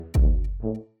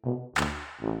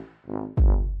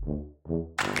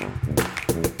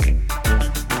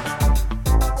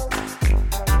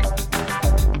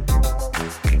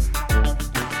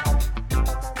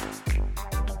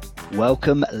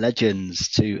Welcome, legends,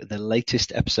 to the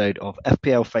latest episode of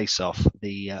FPL Face Off,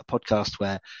 the podcast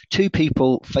where two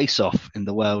people face off in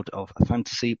the world of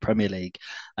Fantasy Premier League.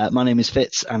 My name is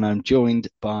Fitz, and I'm joined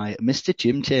by Mr.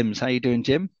 Jim Timms. How you doing,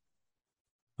 Jim?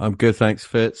 I'm good, thanks,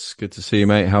 Fitz. Good to see you,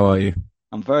 mate. How are you?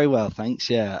 I'm very well, thanks.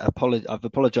 Yeah, I've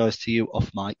apologised to you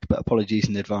off mic, but apologies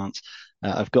in advance.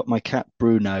 I've got my cat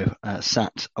Bruno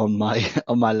sat on my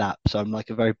on my lap, so I'm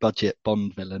like a very budget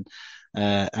Bond villain,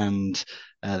 and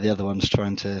the other one's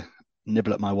trying to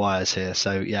nibble at my wires here.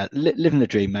 So yeah, living the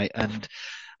dream, mate. And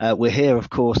we're here,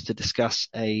 of course, to discuss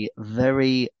a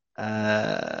very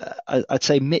I'd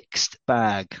say mixed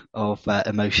bag of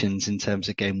emotions in terms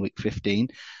of game week 15.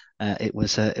 It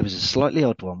was a slightly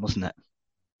odd one, wasn't it?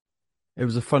 It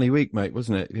was a funny week, mate,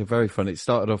 wasn't it? Yeah, very funny. It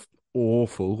started off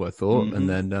awful, I thought, and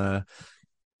Hmm. then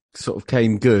sort of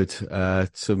came good.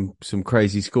 Some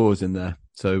crazy scores in there.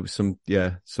 So some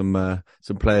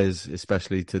players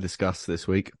especially to discuss this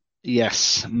week.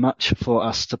 Yes, much for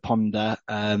us to ponder,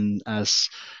 as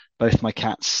both my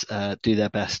cats do their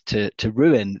best to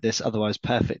ruin this otherwise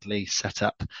perfectly set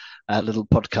up little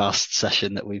podcast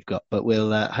session that we've got. But we'll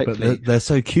But they're, hopefully. they're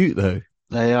so cute though.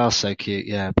 They are so cute,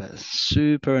 yeah, but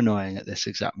super annoying at this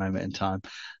exact moment in time.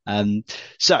 Um,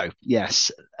 so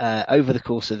yes, over the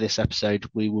course of this episode,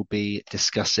 we will be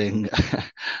discussing.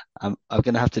 I'm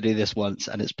going to have to do this once,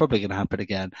 and it's probably going to happen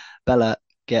again. Bella,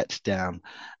 get down.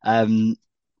 Um,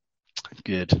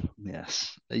 Good.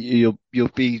 Yes. You'll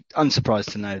be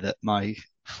unsurprised to know that my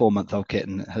 4-month-old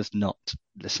kitten has not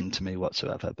listened to me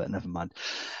whatsoever, but never mind.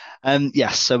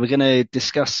 Yes, so we're going to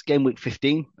discuss game week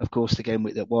 15, of course, the game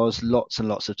week that was. Lots and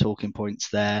lots of talking points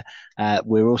there.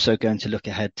 We're also going to look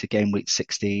ahead to game week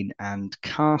 16 and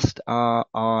cast our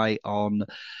eye on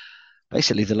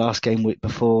basically the last game week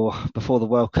before the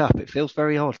World Cup. It feels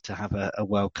very odd to have a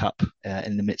World Cup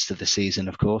in the midst of the season.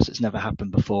 Of course, it's never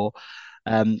happened before.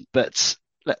 But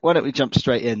why don't we jump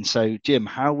straight in? So, Jim,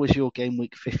 how was your game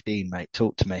week 15, mate?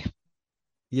 Talk to me.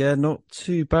 Yeah, not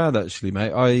too bad actually,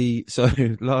 mate. I so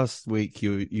last week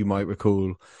you might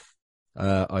recall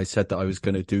I said that I was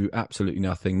going to do absolutely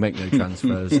nothing, make no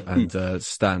transfers, and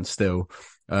stand still.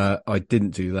 I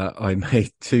didn't do that. I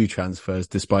made two transfers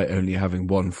despite only having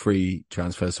one free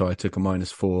transfer, so I took a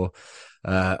 -4.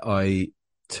 I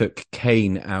took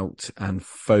Kane out and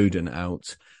Foden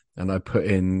out, and I put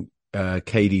in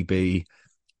KDB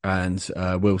and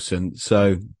Wilson.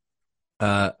 So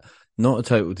not a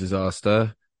total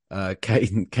disaster.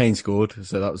 Kane scored,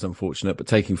 so that was unfortunate. But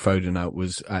taking Foden out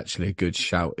was actually a good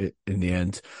shout in the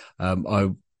end.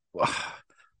 I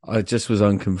just was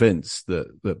unconvinced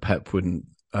that Pep wouldn't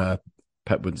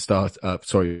start.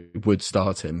 Would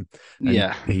start him, and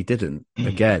Yeah. he didn't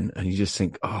again. And you just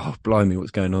think, oh, blimey,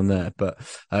 what's going on there? But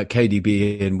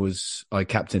KDB I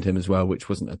captained him as well, which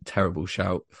wasn't a terrible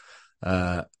shout.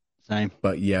 Uh, Same.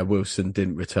 but yeah, Wilson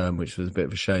didn't return, which was a bit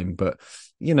of a shame. But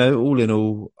all in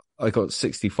all, I got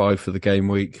 65 for the game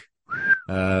week.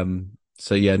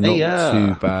 So yeah, Hey, not too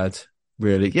yeah, bad,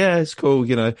 really. Yeah, it's cool.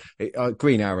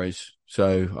 Green arrows.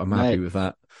 So I'm happy mate, with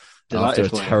that after delighted a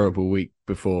for you. terrible week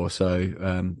before.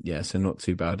 So, yeah, so not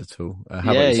too bad at all. How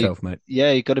about Yeah, yourself, mate?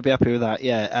 yeah, you got to be happy with that.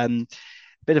 Yeah.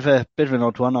 Bit of an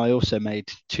odd one. I also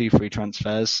made two free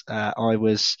transfers. I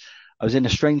was in a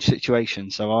strange situation.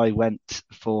 So I went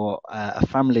for a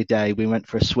family day. We went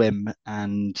for a swim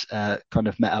and kind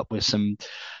of met up with some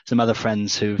other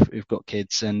friends who've got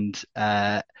kids, and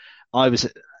I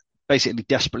was basically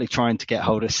desperately trying to get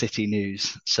hold of City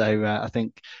News. So I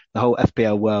think the whole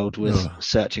FPL world was Oh,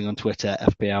 searching on Twitter,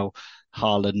 FPL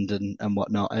Haaland and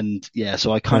whatnot. And yeah,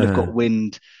 so I kind of got uh,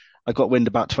 wind. I got wind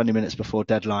about 20 minutes before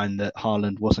deadline that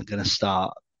Haaland wasn't going to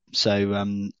start. So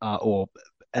or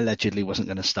allegedly wasn't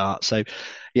going to start. So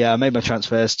yeah, I made my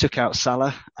transfers, took out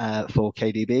Salah for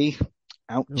KDB.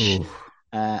 Ouch. oh,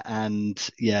 And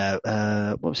yeah,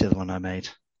 what was the other one I made?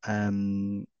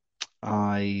 Um,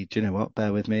 do you know what?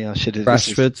 Bear with me. I should have. This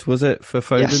is Rashford, was it for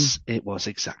Foden? Yes, it was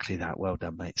exactly that. Well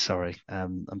done, mate. Sorry,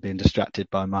 I'm being distracted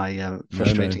by my No, no.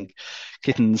 frustrating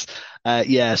kittens.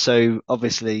 Yeah, so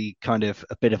obviously, kind of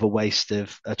a bit of a waste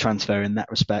of a transfer in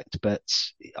that respect, but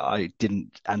I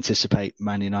didn't anticipate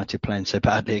Man United playing so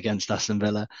badly against Aston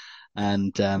Villa,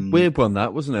 and Weird one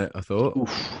that, wasn't it? I thought.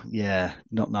 oof, yeah,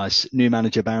 not nice. New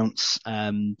manager bounce.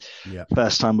 Yeah.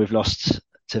 First time we've lost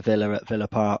to Villa at Villa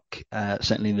Park,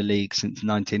 certainly in the league since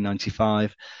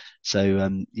 1995. So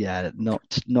yeah,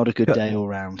 not a good day all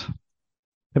round.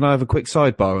 Can I have a quick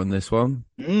sidebar on this one?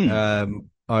 Mm,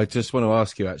 I just want to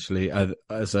ask you actually,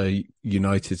 as a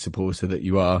United supporter that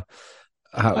you are,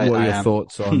 what are I your am.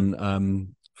 thoughts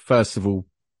on, first of all,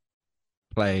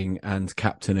 playing and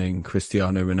captaining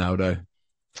Cristiano Ronaldo?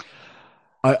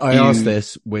 I asked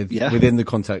this within the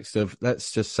context of,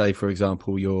 let's just say, for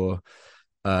example, you're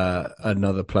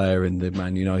another player in the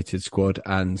Man United squad,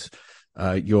 and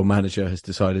your manager has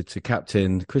decided to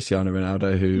captain Cristiano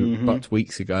Ronaldo, who but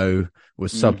weeks ago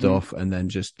was subbed off and then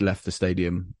just left the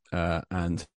stadium,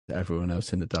 and everyone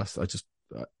else in the dust.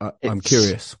 I'm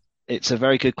curious. It's a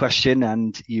very good question,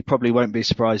 and you probably won't be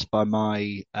surprised by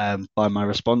my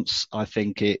response. I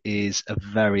think it is a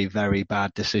very, very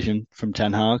bad decision from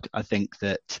Ten Hag. I think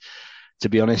that, to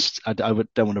be honest,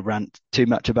 don't want to rant too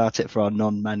much about it for our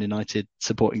non-Man United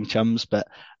supporting chums, but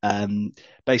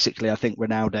basically I think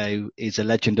Ronaldo is a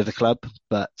legend of the club,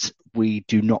 but we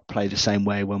do not play the same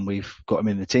way when we've got him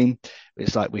in the team.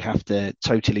 It's like we have to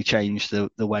totally change the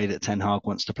way that Ten Hag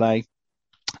wants to play.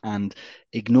 And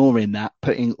ignoring that,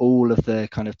 putting all of the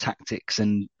kind of tactics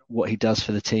and what he does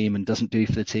for the team and doesn't do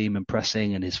for the team and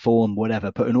pressing and his form,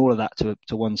 whatever, putting all of that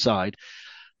to one side,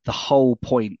 the whole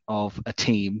point of a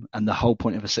team and the whole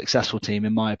point of a successful team,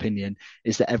 in my opinion,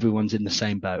 is that everyone's in the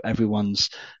same boat. Everyone's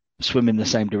swimming the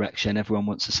same direction. Everyone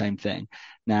wants the same thing.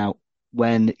 Now,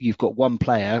 when you've got one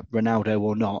player, Ronaldo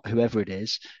or not, whoever it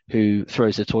is, who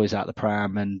throws the toys out the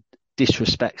pram and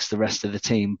disrespects the rest of the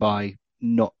team by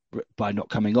not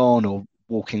coming on or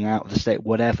walking out of the state,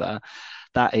 whatever,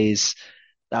 that's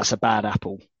a bad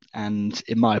apple. And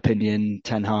in my opinion,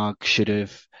 Ten Hag should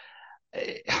have,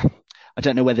 I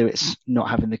don't know whether it's not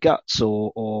having the guts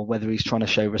or whether he's trying to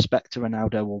show respect to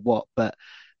Ronaldo or what, but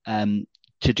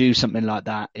to do something like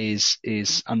that is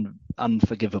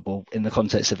unforgivable in the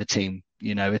context of a team.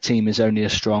 You know, a team is only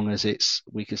as strong as its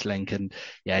weakest link, and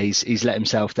yeah, he's let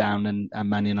himself down and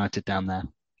Man United down there.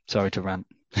 Sorry to rant.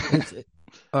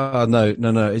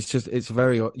 No. It's a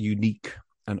very unique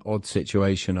and odd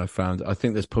situation, I found. I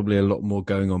think there's probably a lot more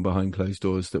going on behind closed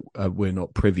doors that we're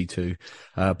not privy to,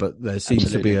 but there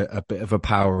seems to be a bit of a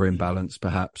power imbalance,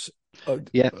 perhaps.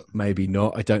 Yeah, maybe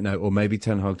not. I don't know, or maybe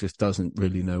Ten Hag just doesn't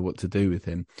really know what to do with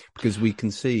him, because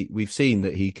we've seen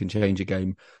that he can change a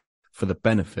game for the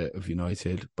benefit of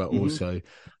United, but also,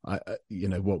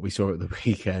 what we saw at the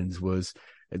weekends was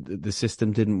the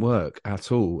system didn't work at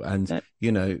all, and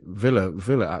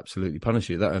Villa absolutely punished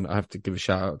you. That, and I have to give a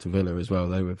shout out to Villa as well.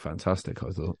 They were fantastic,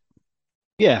 I thought.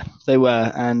 Yeah, they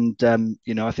were, and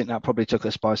I think that probably took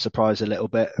us by surprise a little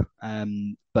bit.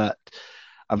 But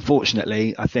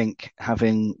unfortunately, I think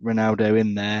having Ronaldo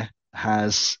in there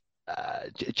has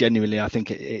genuinely, I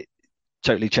think it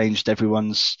totally changed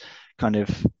everyone's kind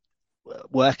of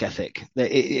work ethic.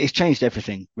 It's changed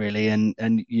everything really,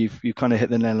 and you've kind of hit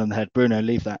the nail on the head, Bruno.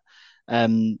 Leave that.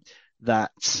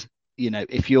 That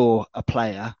if you're a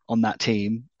player on that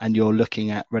team and you're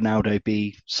looking at Ronaldo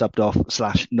be subbed off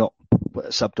 / not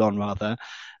subbed on rather,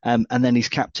 and then he's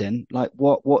captain, like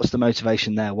what's the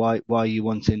motivation there? Why are you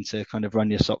wanting to kind of run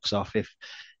your socks off if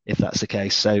that's the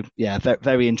case? So yeah,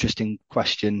 very interesting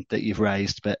question that you've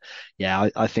raised, but yeah,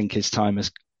 I think his time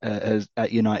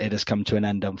at United has come to an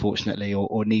end, unfortunately,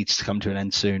 or needs to come to an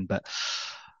end soon. But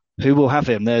who will have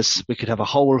him? We could have a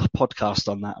whole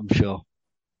podcast on that, I'm sure.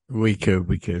 We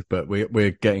could, but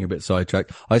we're getting a bit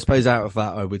sidetracked. I suppose out of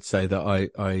that, I would say that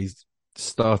I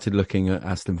started looking at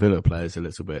Aston Villa players a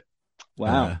little bit.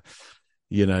 Wow.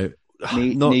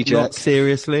 Not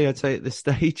seriously, I'd say at this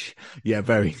stage. Yeah,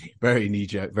 very, very knee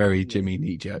jerk, very Jimmy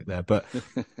knee jerk there. But,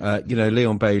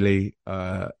 Leon Bailey,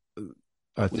 I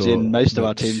was in most of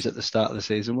our teams at the start of the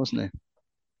season, wasn't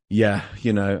he? Yeah,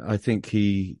 I think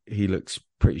he looks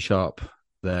pretty sharp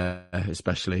there,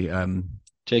 especially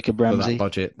Jacob Ramsey.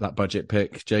 That budget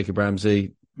pick, Jacob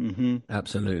Ramsey. Mm-hmm.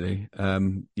 Absolutely.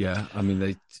 Yeah, I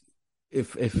mean,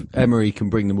 if Emery can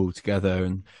bring them all together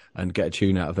and get a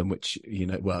tune out of them, which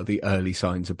the early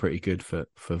signs are pretty good for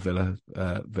Villa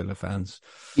fans.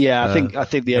 Yeah, I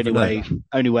think the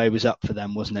only way was up for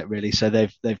them, wasn't it? Really, so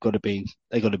they've got to be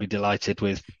delighted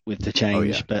with the change. Oh,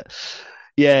 yeah. But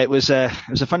yeah, it was a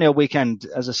funny old weekend.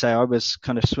 As I say, I was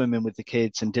kind of swimming with the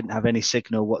kids and didn't have any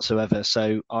signal whatsoever,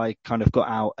 so I kind of got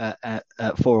out at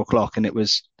 4:00, and it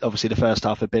was obviously the first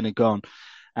half had been and gone.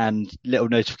 And little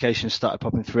notifications started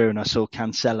popping through, and I saw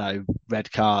Cancelo, red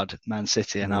card, Man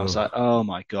City, and I was like, oh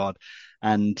my God.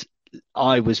 And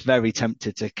I was very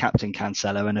tempted to captain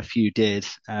Cancelo, and a few did.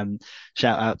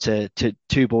 Shout out to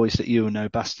two boys that you will know,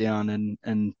 Bastian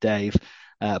and Dave,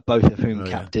 both of whom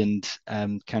captained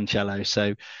Cancelo.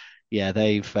 So yeah,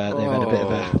 they've had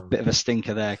a bit of a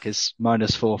stinker there, because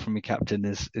 -4 from your captain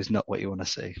is not what you want to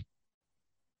see.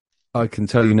 I can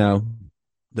tell you now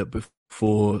that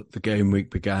before the game week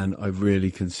began, I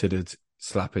really considered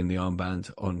slapping the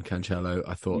armband on Cancelo.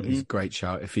 I thought he's a great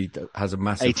shout. If he has a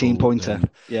massive 18-pointer,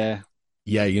 yeah.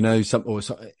 Yeah, or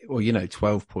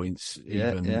 12 points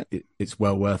Yeah, even. yeah. It's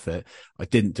well worth it. I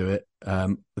didn't do it.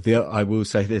 I will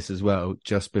say this as well.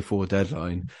 Just before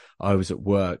deadline, I was at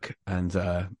work,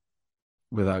 and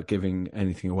without giving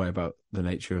anything away about the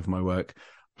nature of my work,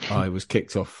 I was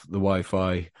kicked off the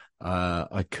Wi-Fi.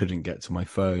 I couldn't get to my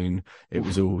phone. It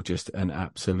was all just an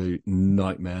absolute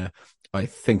nightmare. I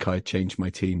think I changed my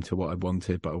team to what I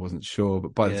wanted, but I wasn't sure.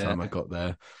 But by the Yeah. time I got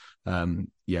there,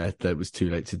 that was too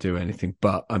late to do anything.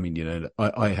 But I mean,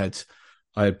 I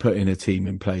had put in a team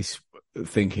in place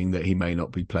thinking that he may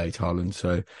not be played, Haaland.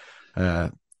 So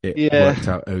it Yeah. worked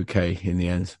out okay in the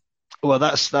end. Well,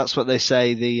 that's what they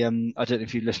say. I don't know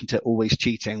if you listen to Always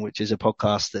Cheating, which is a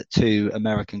podcast that two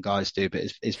American guys do, but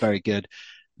it's very good.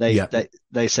 They Yeah, they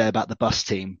they say about the bus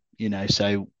team,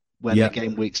 so when the yeah,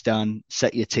 game week's done,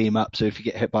 set your team up. So if you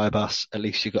get hit by a bus, at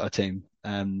least you've got a team.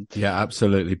 yeah,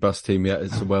 absolutely. Bus team. Yeah,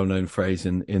 it's a well-known phrase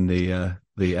in the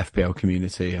FPL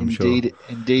community, I'm sure.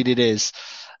 Indeed it is.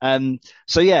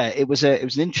 So yeah, it was an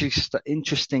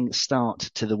interesting start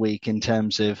to the week in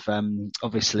terms of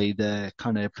obviously the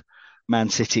kind of Man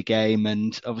City game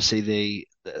and obviously the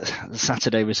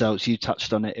Saturday results. You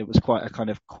touched on it. It was quite a kind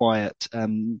of quiet.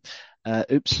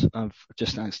 Oops, I've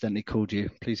just accidentally called you.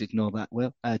 Please ignore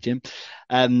that, Jim.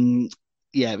 Um,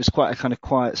 yeah, it was quite a kind of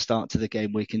quiet start to the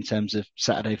game week in terms of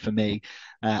Saturday for me.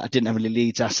 I didn't have any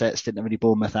Leeds assets, didn't have any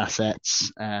Bournemouth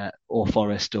assets, or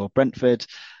Forest or Brentford,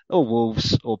 or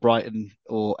Wolves or Brighton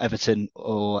or Everton,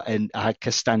 and I had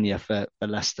Castagna for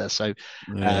Leicester. So,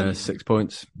 Yeah, um, 6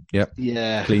 points. Yep,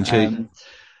 yeah, clean sheet.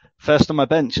 first on my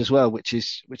bench as well, which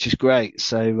is great.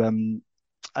 So,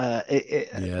 Yeah,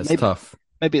 it's maybe tough.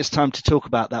 maybe it's time to talk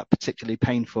about that particularly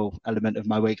painful element of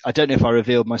my week. I don't know if I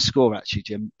revealed my score actually,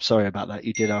 Jim. Sorry about that.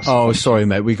 You did ask the Oh, question. sorry,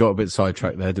 mate. We got a bit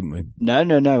sidetracked there, didn't we? No,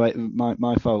 no, no.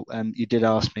 My fault. You did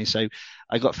ask me, so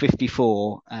I got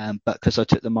 54. But because I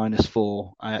took the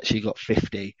 -4, I actually got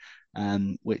 50.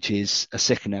 Which is a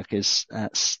sickener because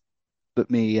that's put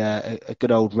me a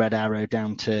good old red arrow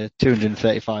down to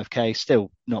 235k.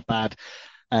 Still not bad.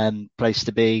 Place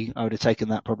to be. I would have taken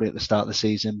that probably at the start of the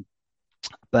season,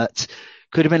 but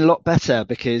could have been a lot better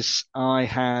because I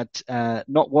had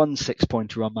not one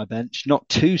 6-pointer on my bench, not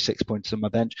two 6-pointers on my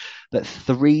bench, but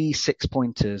three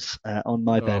 6-pointers on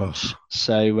my bench. Oh,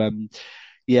 So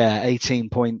yeah, 18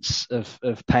 points of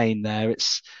pain there.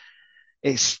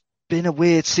 It's been a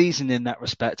weird season in that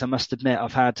respect. I must admit,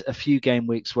 I've had a few game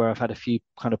weeks where I've had a few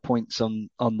kind of points on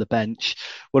the bench.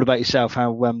 What about yourself?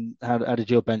 How did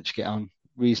your bench get on?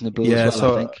 Reasonable as yeah. well, I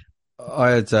So think. I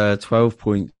had 12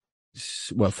 points.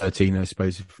 Well, 13, I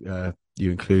suppose, if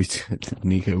you include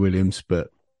Nico Williams, but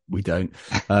we don't.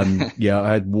 Yeah,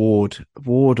 I had Ward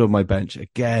on my bench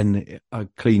again,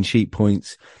 clean sheet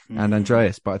points, and Mm,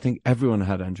 Andreas. But I think everyone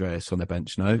had Andreas on their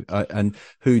bench, no? And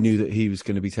who knew that he was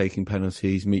going to be taking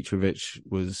penalties? Mitrovic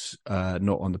was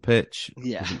not on the pitch,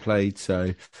 yeah. wasn't played,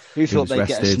 so Who he thought was they'd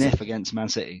get a rested sniff against Man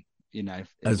City? It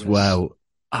as was, well.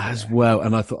 As yeah, well,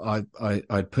 and I thought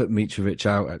I'd put Mitrovic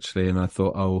out actually, and I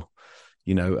thought, oh,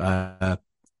 you know,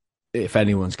 if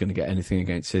anyone's going to get anything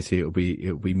against City, it'll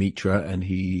be Mitra, and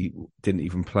he didn't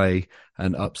even play.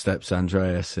 And up steps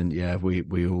Andreas, and yeah, we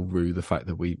all rue the fact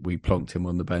that we plonked him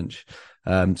on the bench.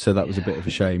 So that was a bit yeah. of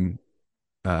a shame,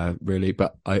 really.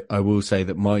 But I will say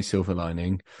that my silver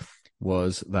lining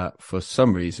was that for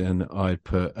some reason I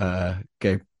put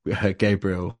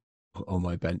Gabriel on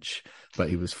my bench, but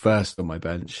he was first on my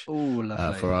bench Oh, for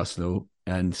lovely. Arsenal,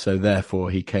 and so therefore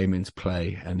he came into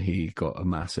play and he got a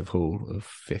massive haul of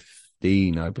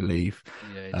 15, I believe.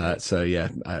 Yeah, he did. So yeah,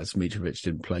 as Mitrovic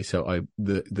didn't play, so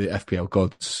the FPL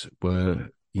gods were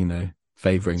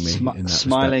favouring me in that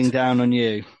Smiling respect. down on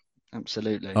you.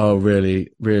 Absolutely. Oh,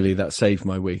 really, really, that saved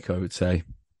my week, I would say.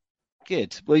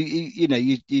 Good. Well,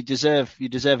 you deserve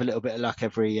a little bit of luck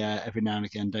every now and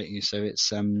again, don't you? So it's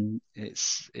good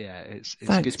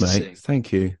Thanks, to mate. see.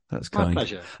 Thank you. That's My kind.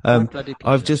 pleasure. My bloody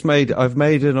pleasure. I've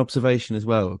made an observation as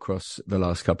well across the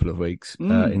last couple of weeks,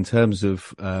 Mm. in terms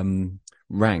of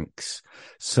ranks.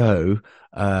 So,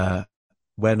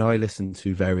 when I listen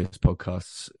to various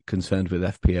podcasts concerned with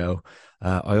FPL,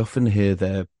 I often hear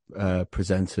their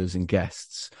presenters and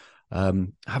guests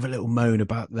have a little moan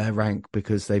about their rank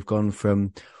because they've gone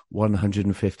from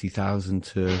 150,000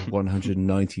 to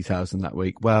 190,000 that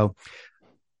week. Well,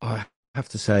 I have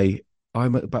to say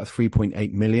I'm at about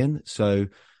 3.8 million. So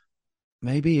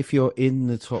maybe if you're in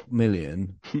the top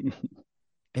million,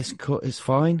 it's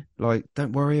fine. Like,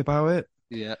 don't worry about it.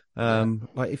 Yeah. Yeah.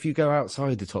 Like if you go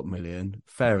outside the top million,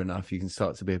 fair enough, you can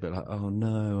start to be a bit like, oh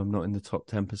no, I'm not in the top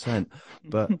 10%.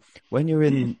 But when you're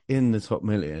in the top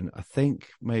million, I think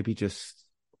maybe just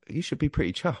you should be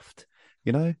pretty chuffed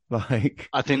You know, like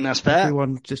I think that's fair.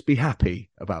 everyone just be happy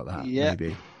about that. Yeah,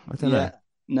 Maybe I don't know. yeah.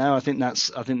 No, I think that's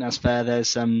fair.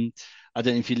 There's I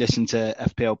don't know if you listen to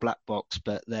FPL Black Box,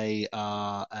 but they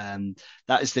are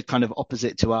that is the kind of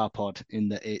opposite to our pod in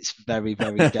that it's very,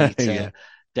 very Yeah,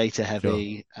 data sure.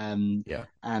 heavy. Yeah,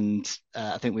 And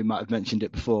I think we might have mentioned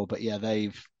it before, but yeah,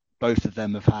 both of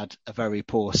them have had a very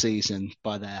poor season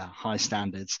by their high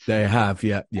standards. they have.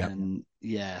 Yeah, yeah, And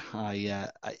yeah,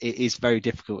 it is very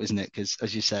difficult, isn't it? Because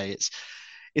as you say,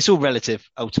 it's all relative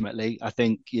ultimately. I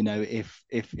think, you know,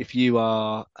 if you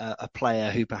are a player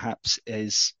who perhaps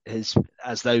is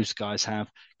as those guys have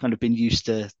kind of been used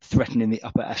to threatening the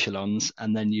upper echelons,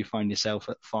 and then you find yourself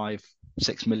at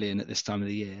 5-6 million at this time of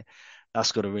the year,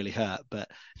 that's got to really hurt. But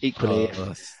equally,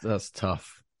 oh, that's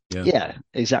tough. Yeah, yeah,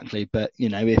 exactly. But you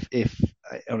know, if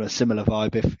on a similar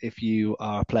vibe, if you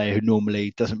are a player who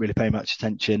normally doesn't really pay much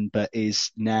attention, but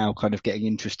is now kind of getting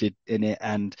interested in it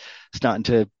and starting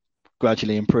to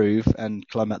gradually improve and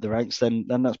climb up the ranks, then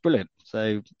that's brilliant.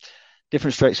 So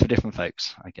different strokes for different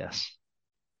folks, I guess.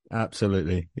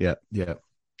 absolutely. Yeah, yeah,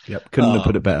 yep. Couldn't have Oh,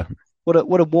 put it better. what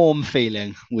a warm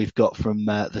feeling we've got from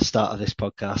the start of this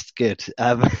podcast. Good.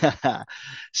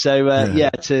 So Yeah. yeah,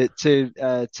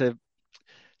 to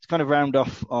kind of round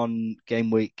off on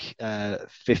game week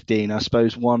 15, I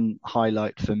suppose one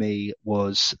highlight for me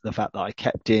was the fact that I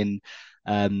kept in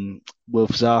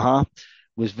Wilf Zaha.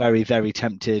 Was very, very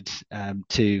tempted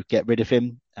to get rid of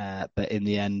him, but in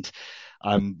the end,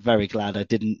 I'm very glad I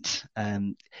didn't.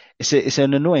 It's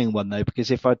an annoying one though, because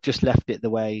if I'd just left it the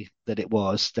way that it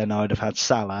was, then I'd have had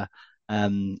Salah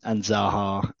and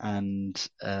Zaha, and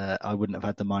I wouldn't have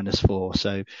had the -4.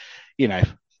 So, you know,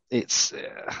 it's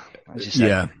as you say,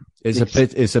 Yeah, it's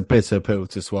it's a bitter pill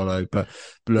to swallow, but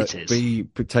it look, is.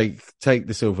 take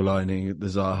the silver lining, the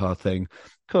Zaha thing.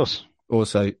 Of course.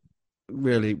 Also,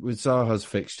 really with Zaha's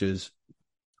fixtures,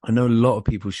 I know a lot of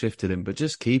people shifted him, but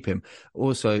just keep him.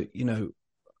 Also, you know,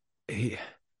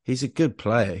 he's a good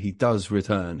player. He does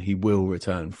return. He will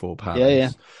return for Yeah, yeah,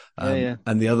 Palace. yeah, yeah.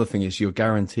 And the other thing is you're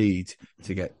guaranteed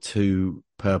to get 2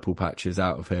 purple patches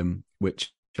out of him,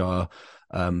 which are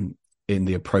in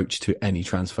the approach to any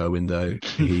transfer window.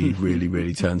 He really,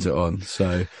 really turns it on.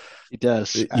 So, He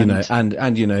does, you know, and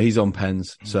and you know, he's on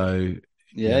pens. So, you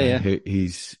yeah, know, yeah,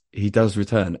 he does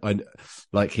return.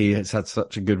 Like he has had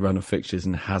such a good run of fixtures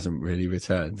and hasn't really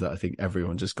returned that I think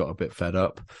everyone just got a bit fed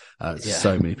up. yeah.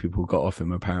 So many people got off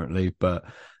him apparently, but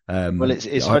Well, it's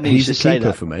funny you he's a should say keeper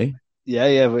that. for me. Yeah,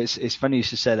 yeah. Well, it's funny you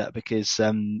should say that because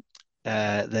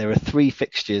there are 3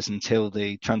 fixtures until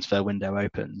the transfer window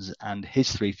opens, and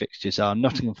his 3 fixtures are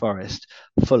Nottingham Forest,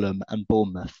 Fulham, and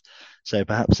Bournemouth. So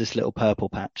perhaps this little purple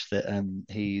patch that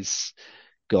he's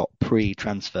got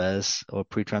pre-transfers or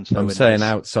pre-transfer I'm saying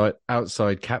windows.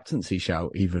 outside captaincy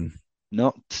shout even.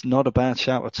 Not a bad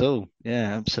shout at all.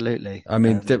 Yeah, absolutely. I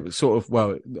mean, sort of,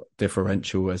 well,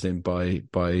 differential as in by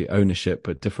ownership,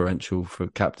 but differential for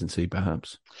captaincy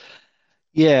perhaps.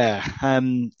 Yeah,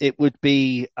 it would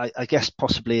be. I guess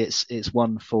possibly it's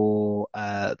one for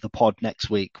the pod next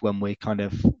week when we kind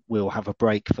of will have a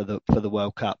break for the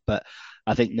World Cup. But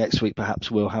I think next week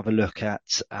perhaps we'll have a look at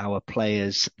our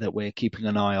players that we're keeping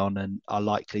an eye on and are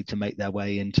likely to make their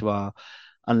way into our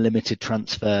unlimited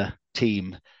transfer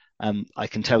team. I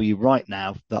can tell you right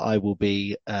now that I will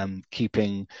be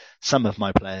keeping some of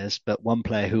my players, but one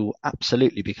player who will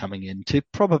absolutely be coming into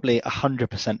probably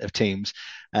 100% of teams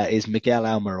is Miguel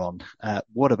Almiron.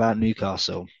 What about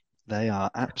Newcastle? They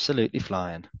are absolutely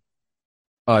flying.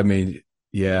 I mean,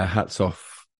 yeah, hats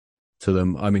off to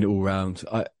them. I mean, all round.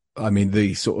 I mean,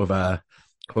 the sort of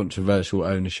controversial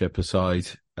ownership aside,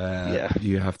 Yeah.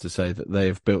 you have to say that they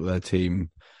have built their team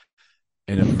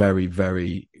in a very,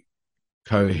 very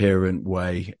coherent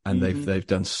way, and Mm-hmm. they've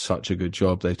done such a good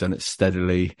job. They've done it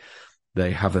steadily.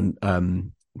 They haven't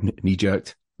knee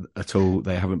jerked at all.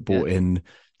 They haven't Yeah. bought in,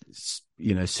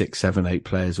 you know, 6, 7, 8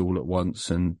 players all at once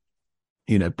and,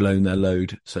 you know, blown their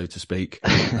load, so to speak,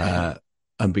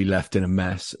 and be left in a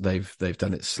mess. They've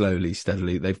done it slowly,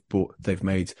 steadily. They've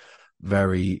made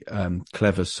very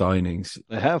clever signings.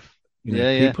 They have. You know,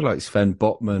 Yeah, yeah. people like Sven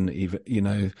Botman, even, you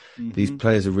know, these Mm-hmm.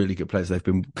 players are really good players. They've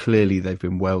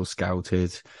been well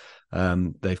scouted.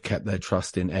 They've kept their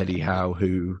trust in Eddie Howe,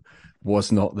 who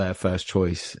was not their first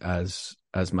choice as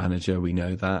manager. We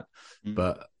know that,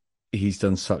 but he's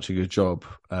done such a good job,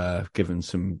 given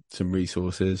some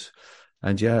resources.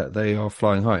 And yeah, they are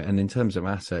flying high. And in terms of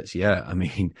assets, yeah, I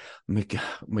mean,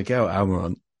 Miguel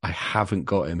Almiron, I haven't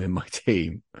got him in my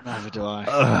team. Neither do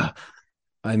I.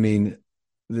 I mean,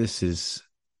 this is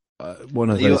one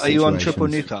of Are you those are you on triple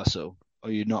situations. Newcastle? Or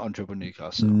you're not on Triple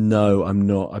Newcastle? No, I'm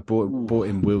not. I Ooh. bought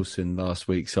in Wilson last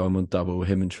week, so I'm on double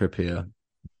him and Trippier.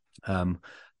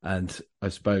 And I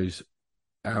suppose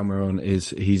Almiron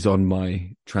he's on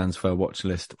my transfer watch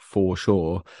list for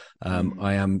sure. Mm.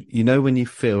 I am, you know, when you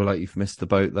feel like you've missed the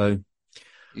boat though.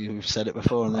 You've said it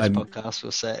before on this I'm podcast.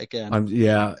 We'll say it again.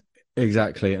 yeah,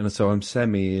 exactly. And so I'm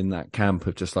semi in that camp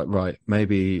of just like, right,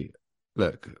 maybe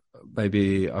look,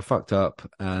 maybe I fucked up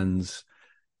and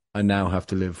I now have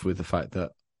to live with the fact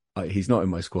that he's not in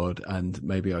my squad, and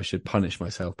maybe I should punish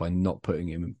myself by not putting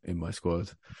him in my squad.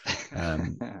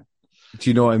 Um, do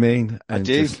you know what I mean? I And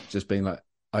do. just being like,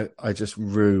 I just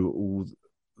rue all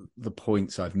the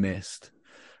points I've missed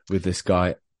with this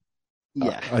guy.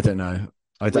 Yeah. I don't know.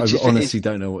 I Which honestly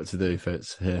don't know what to do if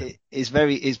it's here. it's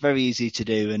very easy to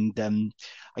do, and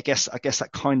I guess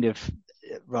that kind of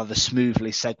rather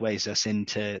smoothly segues us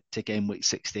into game week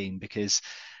 16, because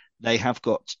they have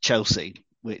got Chelsea,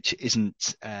 which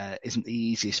isn't the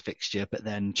easiest fixture, but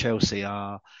then Chelsea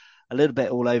are a little bit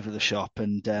all over the shop.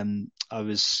 And I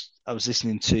was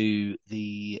listening to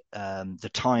the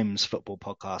Times football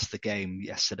podcast, The Game,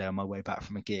 yesterday on my way back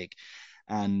from a gig,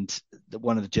 and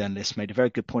one of the journalists made a very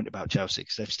good point about Chelsea,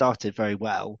 because they've started very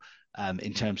well,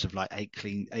 in terms of like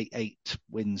eight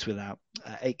wins without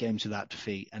 8 games without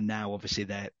defeat, and now obviously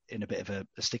they're in a bit of a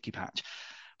sticky patch.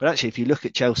 But actually, if you look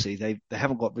at Chelsea, they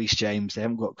haven't got Reece James, they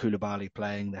haven't got Koulibaly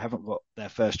playing, they haven't got their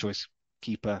first choice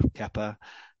keeper Kepa.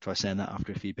 Try saying that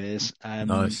after a few beers.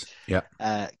 Nice. Yeah.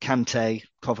 Kante,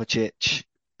 Kovacic,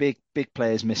 big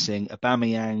players missing.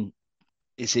 Aubameyang,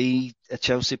 is he a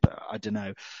Chelsea? I don't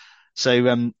know.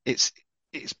 So it's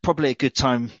probably a good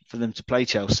time for them to play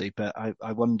Chelsea, but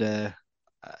I wonder.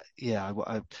 Yeah,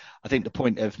 I think the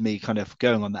point of me kind of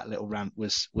going on that little rant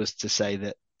was to say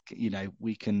that,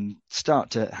 we can start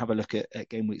to have a look at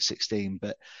game week 16.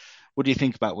 But what do you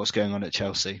think about what's going on at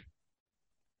Chelsea?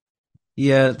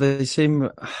 Yeah, they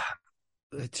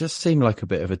just seem like a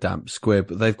bit of a damp squib.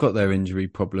 They've got their injury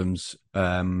problems,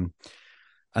 and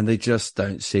they just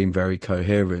don't seem very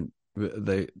coherent.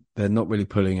 They're not really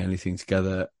pulling anything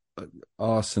together.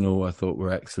 Arsenal, I thought,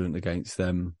 were excellent against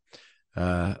them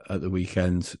at the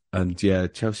weekend, and yeah,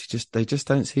 Chelsea they just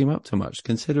don't seem up to much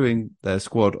considering their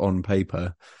squad on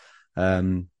paper.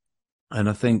 And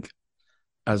I think,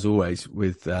 as always,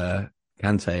 with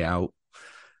Kante out,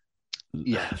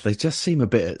 Yeah, they just seem a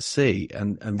bit at sea.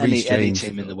 And Reece any James,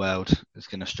 team in the world is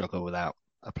going to struggle without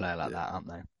a player like that, aren't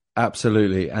they?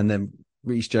 absolutely. And then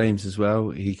Reece James as well.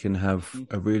 He can have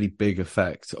Mm. a really big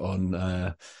effect on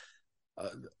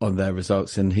their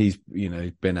results, and he's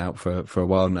been out for a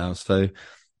while now. So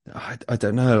I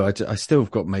don't know. I still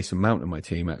have got Mason Mount in my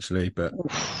team actually, but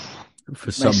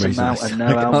for some Mason reason Mount and no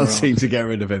I can't Almiron. seem to get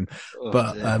rid of him. Oh,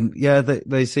 But dear.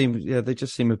 they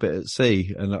just seem a bit at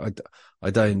sea, and I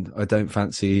don't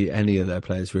fancy any of their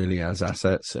players really as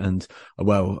assets. And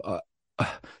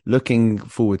looking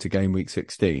forward to game week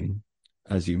 16,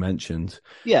 as you mentioned,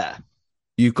 Yeah,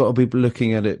 you've got to be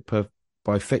looking at it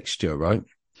by fixture, right?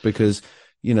 Because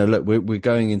look, we're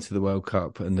going into the World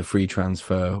Cup and the free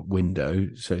transfer window,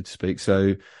 so to speak.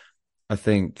 So I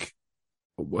think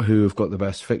who have got the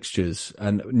best fixtures,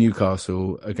 and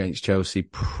Newcastle against Chelsea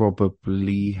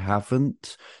probably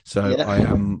haven't. So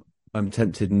yeah. I'm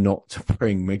tempted not to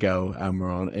bring Miguel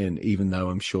Almiron in, even though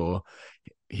I'm sure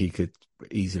he could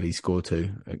easily score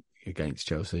two against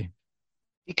Chelsea.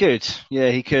 He could, yeah,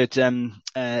 he could.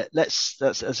 That's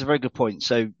a very good point.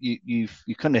 So you've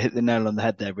kind of hit the nail on the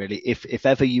head there, really. If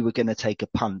ever you were going to take a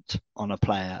punt on a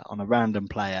player, on a random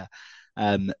player,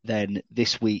 then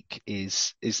this week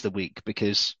is the week,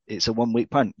 because it's a 1 week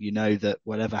punt. You know that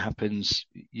whatever happens,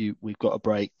 we've got a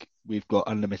break, we've got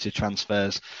unlimited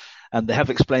transfers. And they have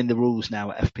explained the rules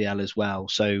now at FPL as well.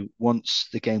 So once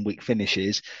the game week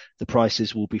finishes, the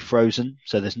prices will be frozen.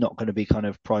 So there's not going to be kind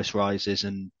of price rises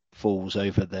and falls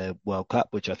over the World Cup,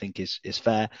 which I think is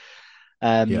fair.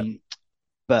 Yeah.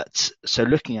 But so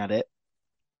looking at it,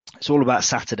 it's all about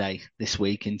Saturday this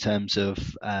week in terms of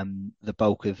the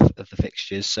bulk of the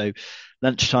fixtures. So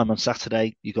lunchtime on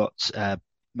Saturday, you got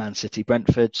Man City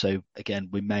Brentford. So again,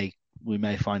 we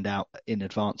may find out in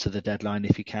advance of the deadline.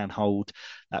 If you can hold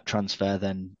that transfer,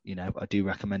 then I do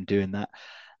recommend doing that.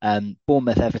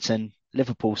 Bournemouth Everton,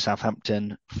 Liverpool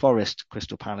Southampton, Forest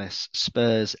Crystal Palace,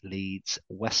 Spurs Leeds,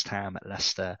 West Ham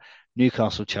Leicester,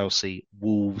 Newcastle Chelsea,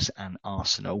 Wolves and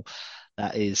Arsenal.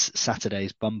 That is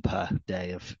Saturday's bumper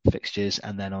day of fixtures.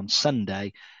 And then on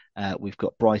Sunday, we've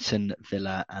got Brighton,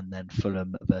 Villa, and then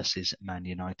Fulham versus Man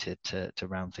United to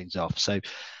round things off. So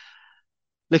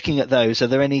looking at those, are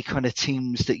there any kind of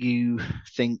teams that you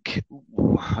think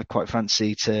I quite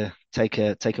fancy to take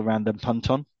a random punt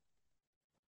on?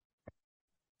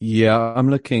 Yeah, I'm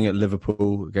looking at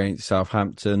Liverpool against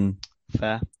Southampton.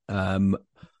 Fair. Um,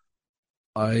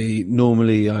 I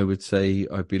would say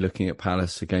I'd be looking at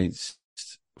Palace against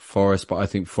Forest, but I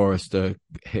think Forest are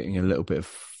hitting a little bit of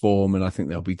form, and I think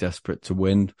they'll be desperate to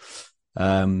win.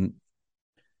 Um,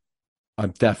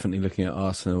 I'm definitely looking at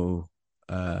Arsenal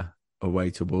uh,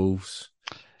 away to Wolves.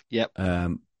 Yep.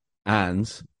 And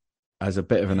as a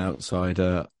bit of an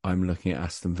outsider, I'm looking at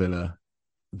Aston Villa.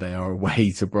 They are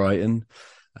away to Brighton.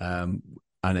 Um,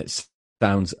 and it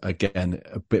sounds, again,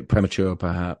 a bit premature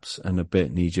perhaps and a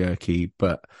bit knee jerky,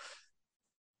 but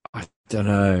I don't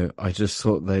know. I just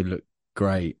thought they looked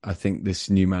great. I think this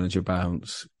new manager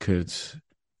bounce could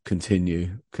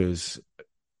continue because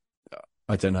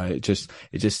I don't know.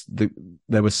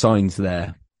 There were signs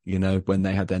there, when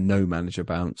they had their no manager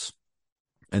bounce.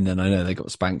 And then I know they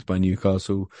got spanked by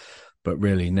Newcastle, but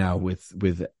really now with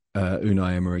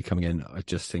Unai Emery coming in, I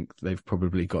just think they've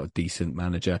probably got a decent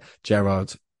manager.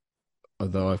 Gerrard,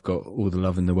 although I've got all the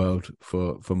love in the world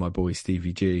for my boy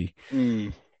Stevie G,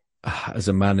 Mm. as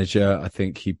a manager, I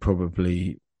think he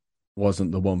probably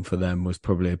wasn't the one for them, was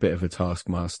probably a bit of a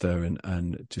taskmaster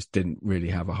and just didn't really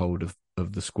have a hold of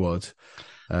the squad.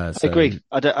 I So agree.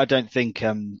 I don't think.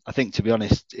 I think, to be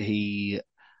honest, he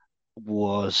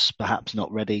was perhaps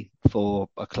not ready for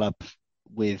a club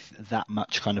with that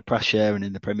much kind of pressure and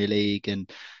in the Premier League. And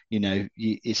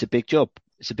it's a big job.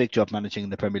 It's a big job managing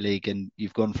the Premier League, and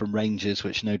you've gone from Rangers,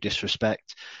 which, no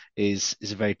disrespect, is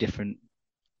a very different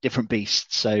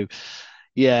beast. So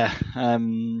yeah,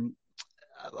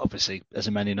 obviously as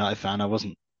a Man United fan, I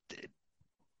wasn't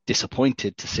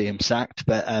disappointed to see him sacked,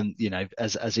 but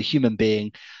as a human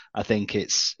being, I think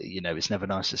it's never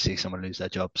nice to see someone lose their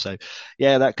job. So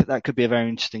yeah, that could be a very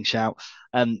interesting shout.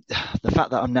 The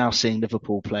fact that I'm now seeing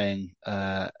Liverpool playing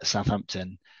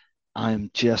Southampton,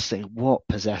 I'm just thinking, what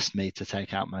possessed me to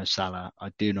take out Mo Salah? I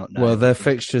do not well, know. their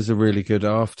fixtures are really good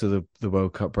after the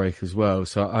World Cup break as well.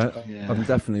 So I'm Yeah,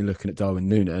 definitely looking at Darwin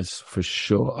Núñez for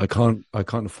sure. I can't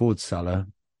afford Salah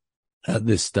at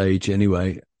this stage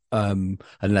anyway.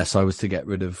 Unless I was to get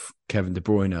rid of Kevin De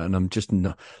Bruyne, and I'm just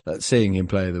not seeing him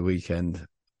play the weekend.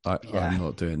 yeah. I'm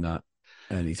not doing that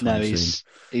No, anytime soon.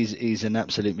 he's an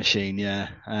absolute machine. Yeah.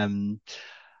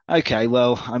 Okay,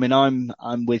 well, I mean,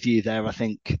 I'm with you there. I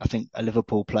think a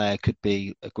Liverpool player could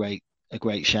be a great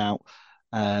shout.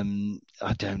 I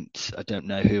don't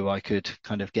know who I could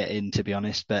kind of get in, to be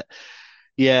honest, but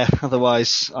yeah.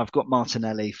 Otherwise, I've got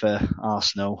Martinelli for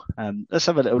Arsenal. Let's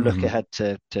have a little look Mhm. ahead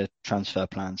to transfer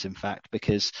plans. In fact,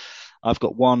 because I've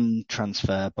got one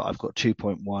transfer, but I've got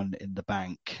 2.1 in the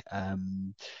bank.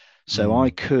 So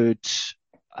I Mm. could.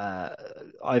 Uh,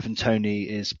 Ivan Toney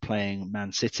is playing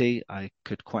Man City. I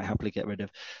could quite happily get rid of.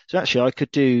 So actually, I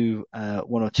could do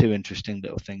one or two interesting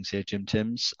little things here, Jim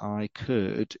Timms. I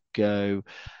could go.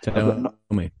 I've got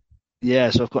Tell me. yeah,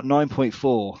 so I've got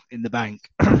 9.4 in the bank.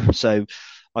 So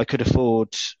I could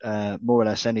afford more or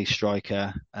less any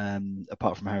striker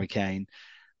apart from Harry Kane.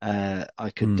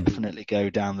 I could Mm. definitely go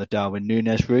down the Darwin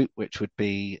Núñez route, which would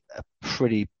be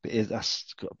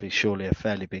that's got to be surely a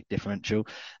fairly big differential,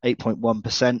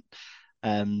 8.1%.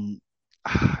 Um,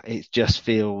 it just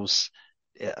feels,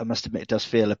 I must admit, it does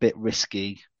feel a bit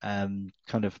risky, kind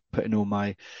of putting all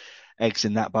my eggs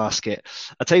in that basket.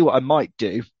 I'll tell you what I might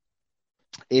do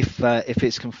if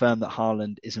it's confirmed that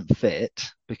Haaland isn't fit,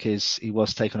 because he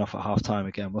was taken off at half time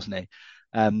again, wasn't he?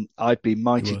 I'd be He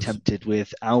mighty was. tempted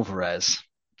with Alvarez,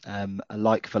 a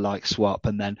like for like swap,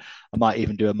 and then I might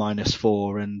even do a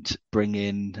 -4 and bring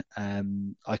in.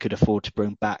 I could afford to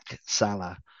bring back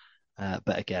Salah,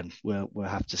 but again, we'll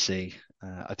have to see.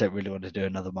 I don't really want to do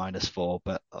another -4,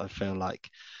 but I feel like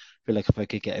if I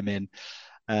could get him in,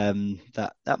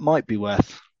 that might be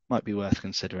worth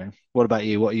considering. What about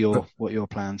you? What are your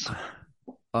plans?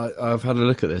 I've had a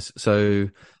look at this. So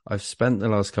I've spent the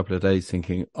last couple of days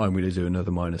thinking I'm going to do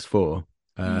another -4.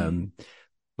 Mm,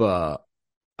 But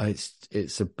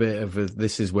it's a bit of a,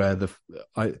 this is where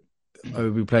I I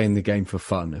would be playing the game for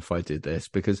fun if I did this,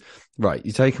 because right,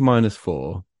 you take a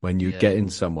 -4 when you yeah, get in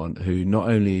someone who not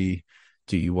only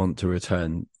do you want to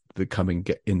return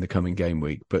in the coming game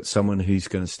week, but someone who's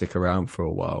going to stick around for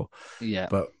a while. yeah,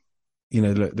 But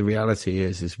look, the reality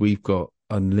is we've got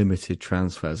unlimited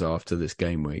transfers after this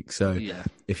game week. So yeah,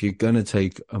 if you're going to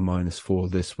take a -4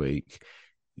 this week,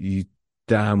 you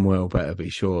damn well better be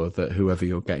sure that whoever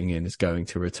you're getting in is going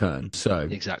to return. So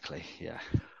exactly. Yeah,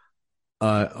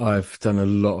 I've done a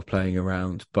lot of playing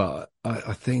around, but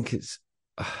I think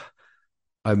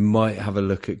I might have a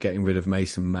look at getting rid of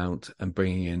Mason Mount and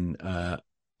bringing in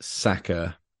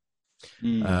Saka.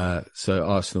 mm, So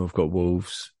Arsenal have got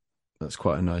Wolves. That's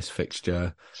quite a nice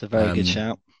fixture. it's a very good Um,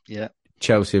 shout. Yeah,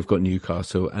 Chelsea have got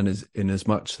Newcastle, and as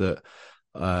much that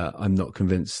I'm not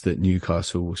convinced that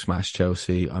Newcastle will smash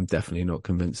Chelsea, I'm definitely not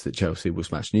convinced that Chelsea will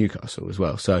smash Newcastle as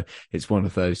well. So it's one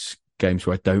of those games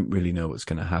where I don't really know what's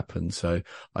going to happen. So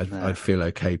I'd feel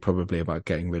okay probably about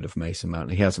getting rid of Mason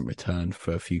Mount. He hasn't returned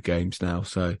for a few games now,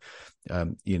 so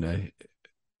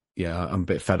yeah, I'm a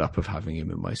bit fed up of having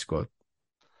him in my squad.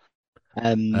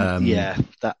 Yeah,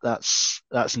 that's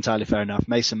entirely fair enough.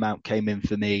 Mason Mount came in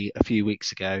for me a few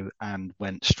weeks ago and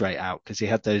went straight out because he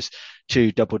had those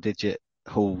two double-digit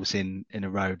hauls in a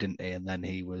row, didn't he? And then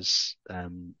he was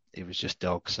just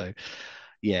dog. So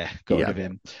yeah, got rid Yeah, of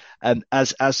him.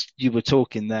 As you were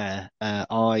talking there,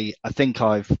 I think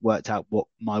I've worked out what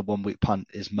my 1 week punt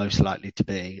is most likely to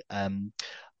be.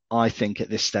 I think at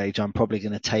this stage I'm probably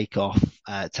going to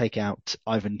take out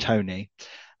Ivan Toney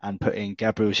and put in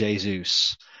Gabriel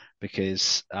Jesus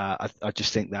because I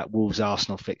just think that Wolves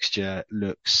Arsenal fixture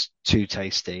looks too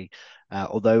tasty.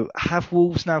 Although, have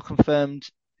Wolves now confirmed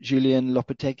Julian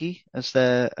Lopetegui as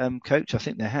their coach? I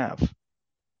think they have.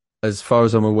 as far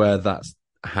as I'm aware, that's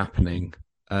happening.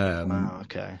 Wow,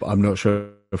 okay. But I'm not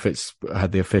sure if it's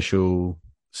had the official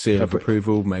seal of Fabri-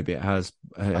 approval. Maybe it has.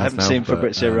 It I has haven't now. seen But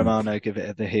Fabrizio Romano give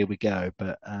it the here we go,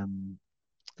 but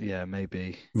yeah,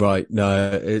 maybe. right,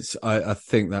 no, I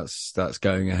think that's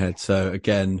going ahead. So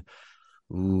again,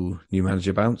 ooh, new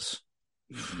manager bounce.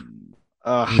 Who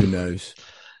Uh, knows?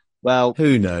 well,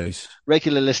 Who knows?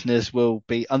 regular listeners will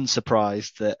be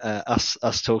unsurprised that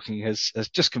us talking has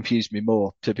just confused me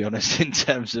more, to be honest, in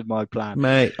terms of my plan.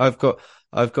 Mate, I've got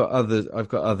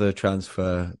other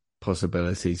transfer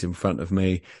possibilities in front of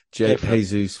me. Go for it.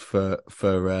 Jesus for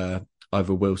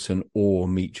either Wilson or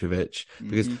Mitrovic.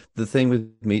 Because Hmm. the thing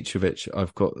with Mitrovic,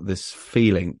 I've got this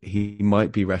feeling he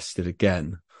might be rested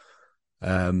again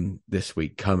this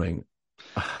week coming.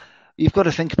 You've got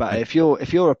to think about it. I, If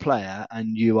you're a player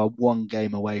and you are one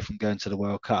game away from going to the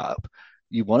World Cup,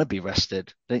 you want to be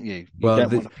rested, don't you? You well,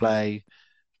 don't want to play.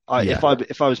 yeah,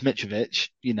 If I was Mitrovic,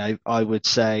 I would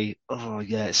say, oh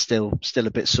yeah, it's still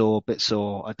a bit sore, bit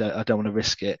sore. I don't want to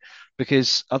risk it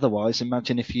because otherwise,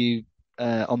 imagine if you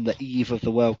on the eve of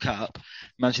the World Cup,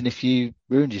 imagine if you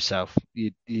ruined yourself.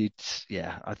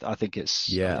 Yeah. I think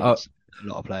yeah. it's a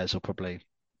lot of players will probably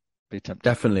be tempted.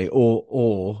 Definitely.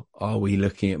 Or are we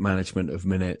looking at management of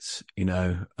minutes?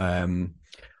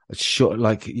 Sure,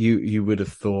 like you would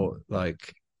have thought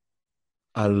like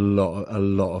a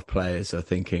lot of players are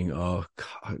thinking, oh,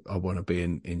 I want to be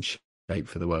in shape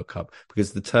for the World Cup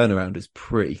because the turnaround is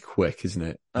pretty quick, isn't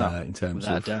it? Oh, In terms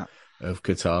without a doubt. of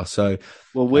Qatar. So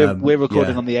Well, we're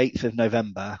recording yeah, on the 8th of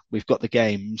November. We've got the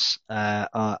games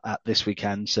at this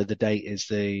weekend, so the date is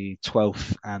the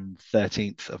 12th and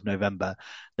 13th of November.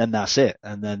 Then that's it,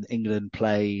 and then England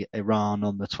play Iran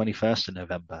on the 21st of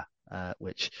November,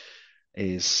 which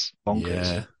is bonkers,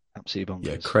 yeah, absolutely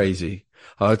yeah, bonkers. crazy.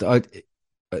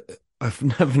 I've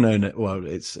never known it. Well,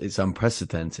 it's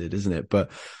unprecedented, isn't it? But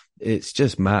it's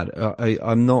just mad.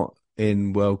 I'm not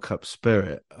in World Cup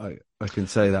spirit. I can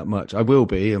say that much. I will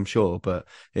be, I'm sure, but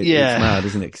it's Yeah, mad,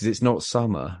 isn't it? Because it's not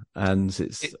summer and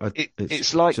it's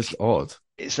it's like just odd.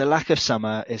 it's a lack of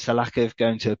summer. It's a lack of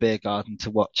going to a beer garden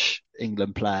to watch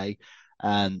England play,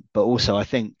 and but also I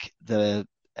think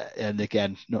and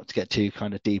again, not to get too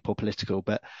kind of deep or political,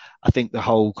 but I think the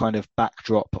whole kind of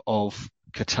backdrop of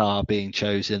Qatar being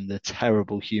chosen, the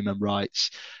terrible human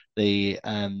rights, there's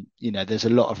a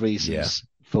lot of Yeah, reasons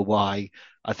for why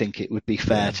I think it would be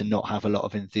fair yeah. to not have a lot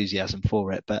of enthusiasm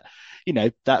for it. But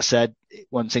that said,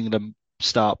 once England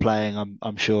start playing,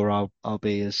 I'm sure I'll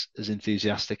be as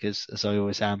enthusiastic as I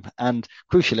always am, and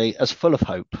crucially, as full of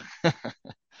hope.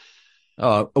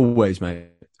 Oh, always, mate.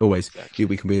 Always. Exactly.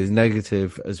 We can be as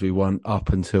negative as we want up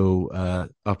until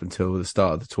the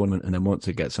start of the tournament, and then once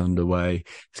it gets underway,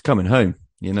 it's coming home.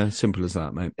 Simple as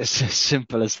that, mate. It's as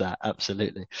simple as that.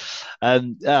 Absolutely.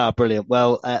 Brilliant.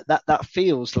 Well, that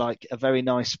feels like a very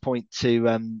nice point to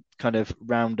kind of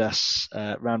round us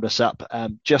up.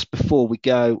 Just before we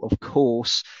go, of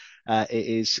course, it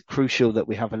is crucial that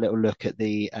we have a little look at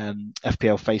the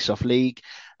FPL Face-Off League.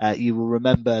 You will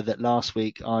remember that last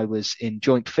week I was in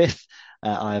joint fifth.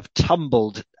 I have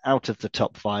tumbled out of the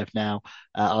top five now.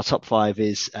 Our top five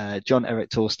is John Eric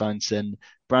Torsteinson,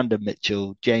 Brandon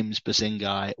Mitchell, James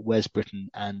Basingai, Wes Britton,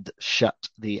 and Shut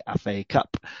the FA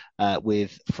Cup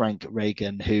with Frank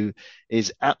Reagan, who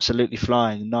is absolutely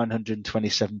flying,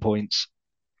 927 points.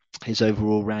 His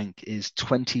overall rank is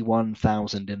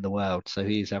 21,000 in the world, so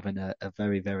he's having a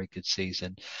very, very good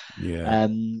season. Yeah.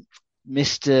 Um,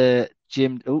 Mr.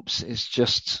 Jim, oops, it's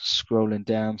just scrolling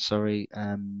down. Sorry.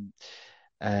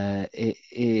 It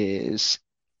is,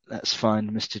 let's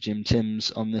find Mr. Jim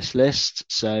Timms on this list.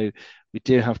 So We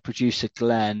do have producer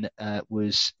Glenn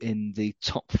was in the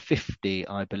top 50,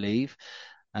 I believe.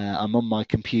 I'm on my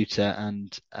computer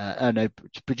and oh no,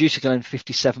 producer Glenn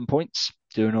 57 points,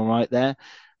 doing all right there.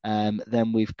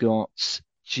 Then we've got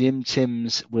Jim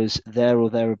Timms was there or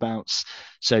thereabouts.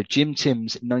 So Jim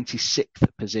Timms 96th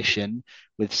position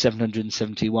with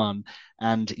 771,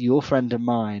 and your friend of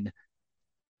mine,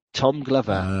 Tom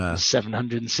Glover, was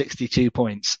 762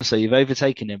 points. So you've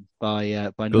overtaken him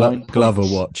by 9 points. Glover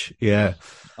watch, yeah,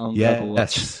 On yeah, Glover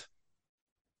watch.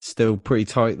 Still pretty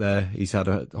tight there. He's had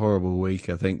a horrible week,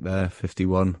 I think. There,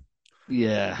 51.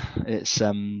 Yeah, it's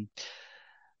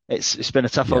been a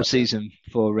tough old season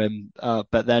for him.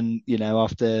 But then,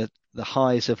 after the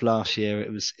highs of last year,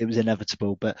 it was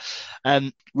inevitable. But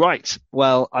right,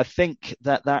 well, I think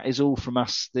that is all from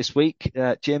us this week.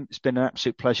 Jim, it's been an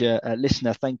absolute pleasure.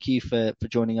 Listener, thank you for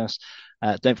joining us.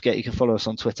 Don't forget you can follow us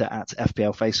on Twitter at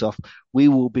FPL Faceoff. We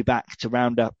will be back to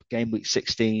round up game week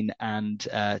 16 and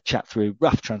chat through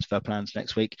rough transfer plans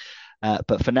next week.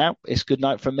 But for now, it's good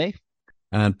night from me.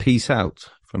 And peace out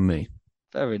from me.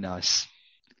 Very nice.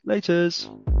 Laters.